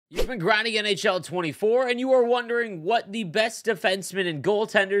You've been grinding NHL 24 and you are wondering what the best defensemen and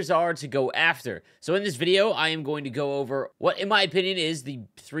goaltenders are to go after. So in this video, I am going to go over what, in my opinion, is the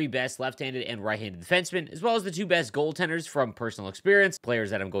 3 best left-handed and right-handed defensemen, as well as the 2 best goaltenders from personal experience,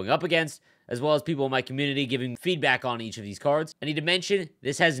 players that I'm going up against, as well as people in my community giving feedback on each of these cards. I need to mention,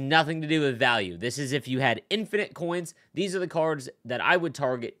 this has nothing to do with value. This is if you had infinite coins. These are the cards that I would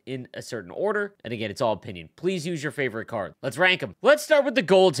target in a certain order. And again, it's all opinion. Please use your favorite card. Let's rank them. Let's start with the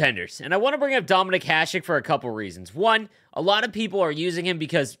goaltenders. And I want to bring up Dominik Hasek for a couple reasons. One, a lot of people are using him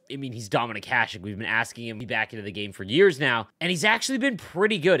because, he's Dominik Hasek. We've been asking him to be back into the game for years now, and he's actually been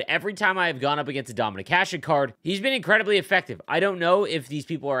pretty good. Every time I have gone up against a Dominik Hasek card, he's been incredibly effective. I don't know if these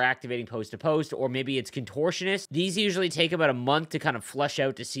people are activating post-to-post, or maybe it's contortionist. These usually take about a month to kind of flesh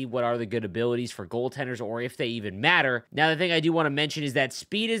out to see what are the good abilities for goaltenders, or if they even matter. Now, the thing I do want to mention is that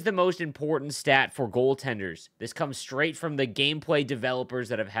speed is the most important stat for goaltenders. This comes straight from the gameplay developers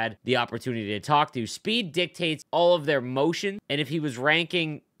that have had the opportunity to talk to. Speed dictates all of their motion, and if he was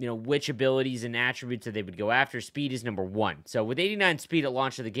ranking, which abilities and attributes that they would go after, speed is number 1. So with 89 speed at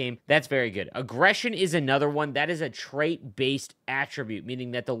launch of the game, that's very good. Aggression is another one. That is a trait-based attribute,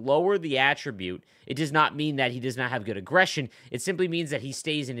 meaning that the lower the attribute, it does not mean that he does not have good aggression. It simply means that he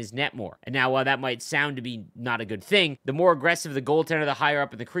stays in his net more. And now, while that might sound to be not a good thing, the more aggressive the goaltender, the higher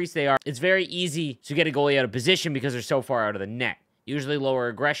up in the crease they are, it's very easy to get a goalie out of position because they're so far out of the net. Usually lower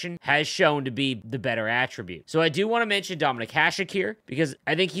aggression has shown to be the better attribute. So I do want to mention Dominik Hasek here because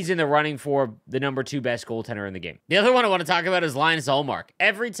I think he's in the running for the number 2 best goaltender in the game. The other one I want to talk about is Linus Ullmark.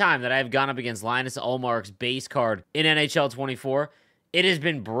 Every time that I've gone up against Linus Ullmark's base card in NHL 24, it has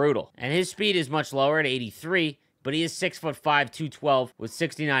been brutal. And his speed is much lower at 83, but he is 6'5", 212 with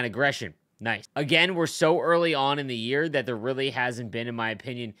 69 aggression. Nice. Again, we're so early on in the year that there really hasn't been, in my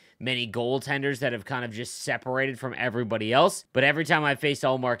opinion, many goaltenders that have kind of just separated from everybody else. But every time I've faced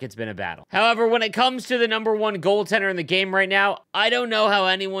Ullmark, it's been a battle. However, when it comes to the number 1 goaltender in the game right now, I don't know how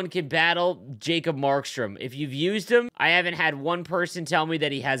anyone can battle Jacob Markstrom. If you've used him, I haven't had one person tell me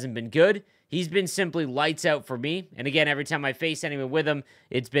that he hasn't been good. He's been simply lights out for me. And again, every time I face anyone with him,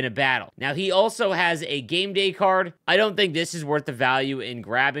 it's been a battle. Now, he also has a game day card. I don't think this is worth the value in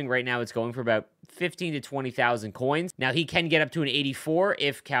grabbing. Right now, it's going for about 15 to 20,000 coins. Now, he can get up to an 84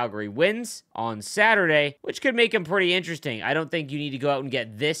 if Calgary wins on Saturday, which could make him pretty interesting. I don't think you need to go out and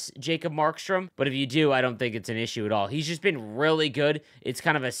get this Jacob Markstrom, but if you do, I don't think it's an issue at all. He's just been really good. It's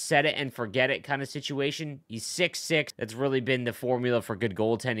kind of a set it and forget it kind of situation. He's 6'6". That's really been the formula for good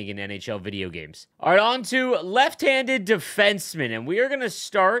goaltending in NHL video games. All right, on to left-handed defensemen, and we are going to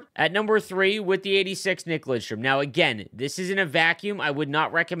start at number 3 with the 86 Nick Lidstrom. Now, again, this is in a vacuum. I would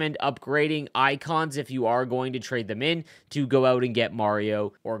not recommend upgrading icons if you are going to trade them in to go out and get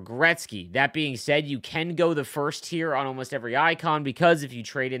Mario or Gretzky. That being said, you can go the first tier on almost every icon because if you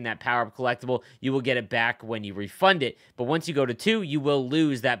trade in that power-up collectible, you will get it back when you refund it. But once you go to 2, you will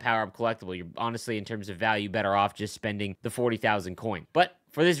lose that power-up collectible. You're honestly, in terms of value, better off just spending the 40,000 coin. But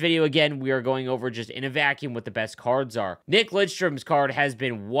for this video, again, we are going over just in a vacuum what the best cards are. Nick Lidstrom's card has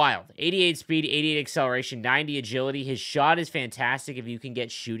been wild. 88 speed, 88 acceleration, 90 agility. His shot is fantastic if you can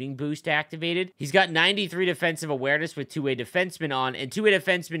get shooting boost activated. He's got 93 defensive awareness with two-way defenseman on, and two-way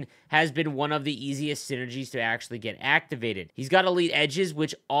defenseman has been one of the easiest synergies to actually get activated. He's got elite edges,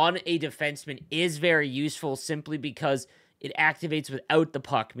 which on a defenseman is very useful simply because it activates without the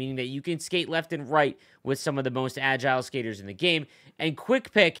puck, meaning that you can skate left and right with some of the most agile skaters in the game. And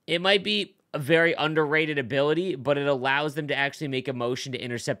quick pick, it might be a very underrated ability, but it allows them to actually make a motion to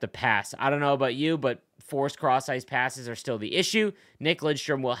intercept the pass. I don't know about you, but forced cross-ice passes are still the issue. Nick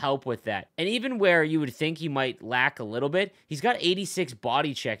Lidstrom will help with that. And even where you would think he might lack a little bit, he's got 86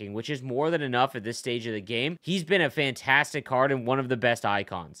 body checking, which is more than enough at this stage of the game. He's been a fantastic card and one of the best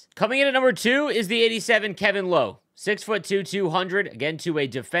icons. Coming in at number 2 is the 87 Kevin Lowe. 6'2", 200, again, to a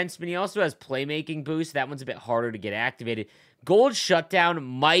defenseman. He also has playmaking boost. That one's a bit harder to get activated. Gold Shutdown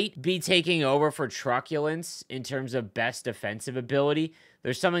might be taking over for Truculence in terms of best defensive ability.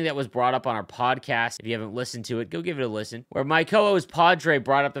 There's something that was brought up on our podcast. If you haven't listened to it, go give it a listen. Where my co-host Padre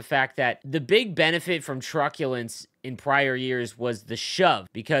brought up the fact that the big benefit from Truculence in prior years was the shove,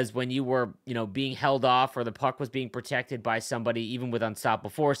 because when you were, being held off or the puck was being protected by somebody, even with unstoppable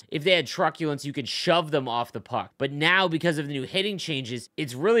force, if they had Truculence, you could shove them off the puck. But now, because of the new hitting changes,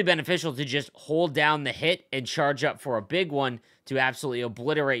 it's really beneficial to just hold down the hit and charge up for a big one to absolutely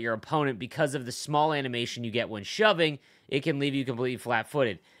obliterate your opponent. Because of the small animation you get when shoving, it can leave you completely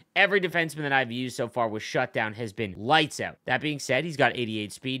flat-footed. Every defenseman that I've used so far with shutdown has been lights out. That being said, he's got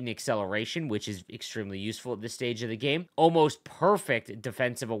 88 speed and acceleration, which is extremely useful at this stage of the game. Almost perfect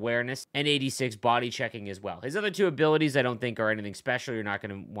defensive awareness and 86 body checking as well. His other two abilities I don't think are anything special. You're not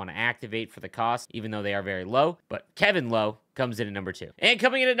going to want to activate for the cost, even though they are very low. But Kevin Lowe comes in at number 2. And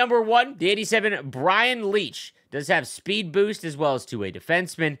coming in at number 1, the 87 Brian Leetch does have speed boost as well as two-way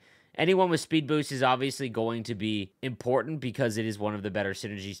defenseman. Anyone with speed boost is obviously going to be important because it is one of the better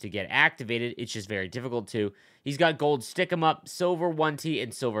synergies to get activated. It's just very difficult to. He's got gold stick 'em up, silver 1T,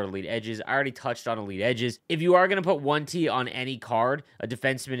 and silver elite edges. I already touched on elite edges. If you are going to put 1T on any card, a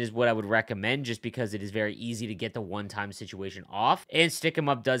defenseman is what I would recommend just because it is very easy to get the one-time situation off. And stick 'em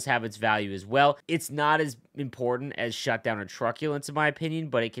up does have its value as well. It's not as important as shutdown or truculence in my opinion,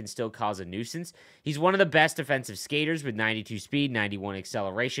 but it can still cause a nuisance. He's one of the best defensive skaters with 92 speed, 91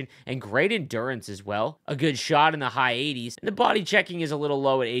 acceleration, and great endurance as well. A good shot in the high 80s. And the body checking is a little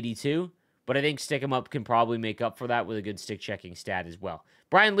low at 82. But I think stick 'em up can probably make up for that with a good stick checking stat as well.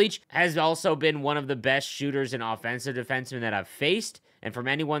 Brian Leetch has also been one of the best shooters and offensive defensemen that I've faced. And from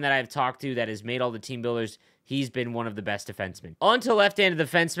anyone that I've talked to that has made all the team builders, he's been one of the best defensemen. On to left-handed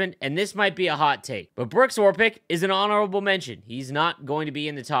defenseman, and this might be a hot take, but Brooks Orpik is an honorable mention. He's not going to be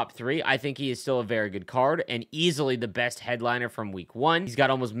in the top 3. I think he is still a very good card and easily the best headliner from week 1. He's got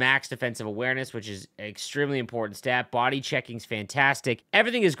almost max defensive awareness, which is an extremely important stat. Body checking's fantastic.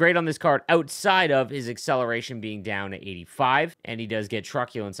 Everything is great on this card outside of his acceleration being down to 85, and he does get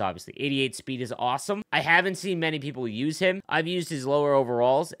truculence, obviously. 88 speed is awesome. I haven't seen many people use him. I've used his lower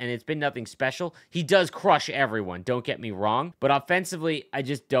overalls, and it's been nothing special. He does crush everyone, don't get me wrong, but offensively, I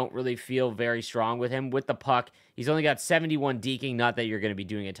just don't really feel very strong with him. With the puck, he's only got 71 deking, not that you're going to be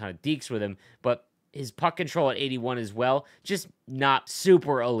doing a ton of dekes with him, but his puck control at 81 as well, just not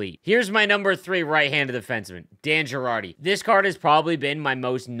super elite. Here's my number 3 right-handed defenseman, Dan Girardi. This card has probably been my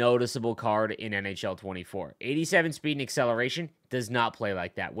most noticeable card in NHL 24. 87 speed and acceleration, does not play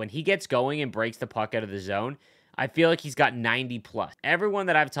like that. When he gets going and breaks the puck out of the zone, I feel like he's got 90 plus. Everyone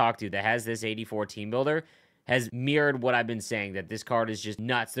that I've talked to that has this 84 team builder has mirrored what I've been saying, that this card is just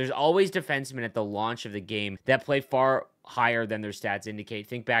nuts. There's always defensemen at the launch of the game that play far higher than their stats indicate.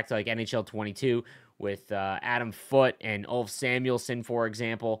 Think back to like NHL 22 with Adam Foote and Ulf Samuelsson, for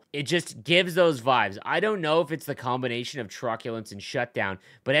example. It just gives those vibes. I don't know if it's the combination of truculence and shutdown,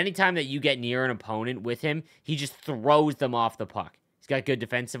 but anytime that you get near an opponent with him, he just throws them off the puck. He's got good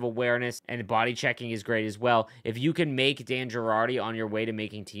defensive awareness, and body checking is great as well. If you can make Dan Girardi on your way to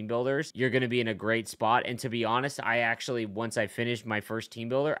making team builders, you're going to be in a great spot. And to be honest, I actually, once I finish my first team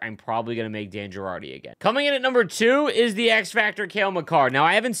builder, I'm probably going to make Dan Girardi again. Coming in at number 2 is the X Factor Cale Makar. Now,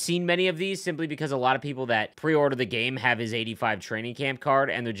 I haven't seen many of these simply because a lot of people that pre-order the game have his 85 training camp card,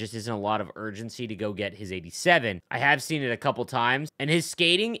 and there just isn't a lot of urgency to go get his 87. I have seen it a couple times, and his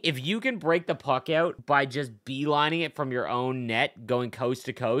skating, if you can break the puck out by just beelining it from your own net, going coast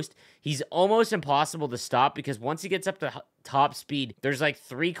to coast, he's almost impossible to stop because once he gets up to top speed, there's like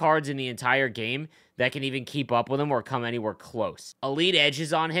 3 cards in the entire game that can even keep up with him or come anywhere close. Elite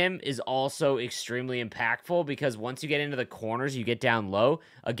edges on him is also extremely impactful because once you get into the corners, you get down low.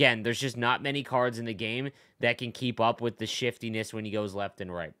 Again, there's just not many cards in the game that can keep up with the shiftiness when he goes left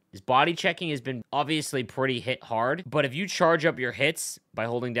and right. His body checking has been obviously pretty hit hard, but if you charge up your hits by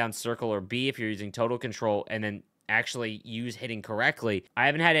holding down circle or B if you're using total control and then actually use hitting correctly, I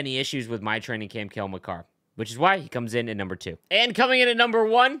haven't had any issues with my training camp Cale Makar, which is why he comes in at number 2. And coming in at number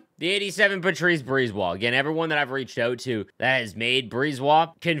 1, the 87 Patrice Brisebois. Again, everyone that I've reached out to that has made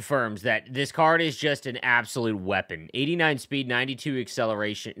Brisebois confirms that this card is just an absolute weapon. 89 speed, 92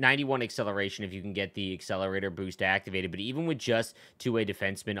 acceleration, 91 acceleration if you can get the accelerator boost activated. But even with just two-way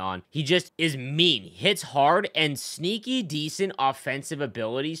defenseman on, he just is mean. Hits hard and sneaky, decent offensive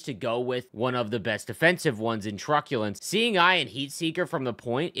abilities to go with one of the best defensive ones in truculence. Seeing Eye and Heat Seeker from the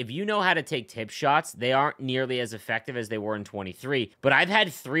point, if you know how to take tip shots, they aren't nearly as effective as they were in 23. But I've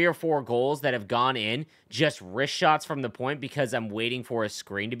had 3 or 4 goals that have gone in just wrist shots from the point because I'm waiting for a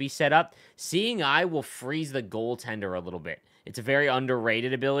screen to be set up. Seeing Eye will freeze the goaltender a little bit. It's a very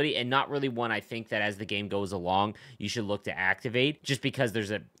underrated ability and not really one I think that as the game goes along, you should look to activate just because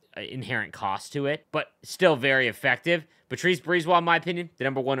there's an inherent cost to it, but still very effective. Patrice Brisebois, in my opinion, the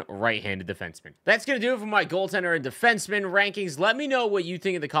number 1 right-handed defenseman. That's going to do it for my goaltender and defenseman rankings. Let me know what you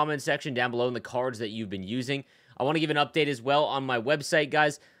think in the comment section down below and the cards that you've been using. I want to give an update as well on my website,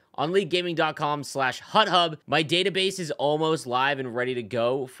 guys. On leaguegaming.com/HutHub, my database is almost live and ready to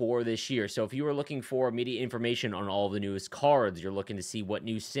go for this year. So if you are looking for immediate information on all the newest cards, you're looking to see what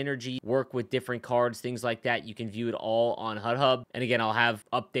new synergy work with different cards, things like that, you can view it all on HutHub. And again, I'll have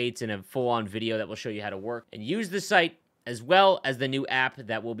updates and a full-on video that will show you how to work and use the site as well as the new app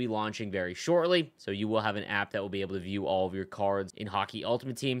that will be launching very shortly. So you will have an app that will be able to view all of your cards in Hockey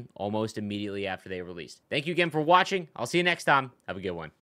Ultimate Team almost immediately after they are released. Thank you again for watching. I'll see you next time. Have a good one.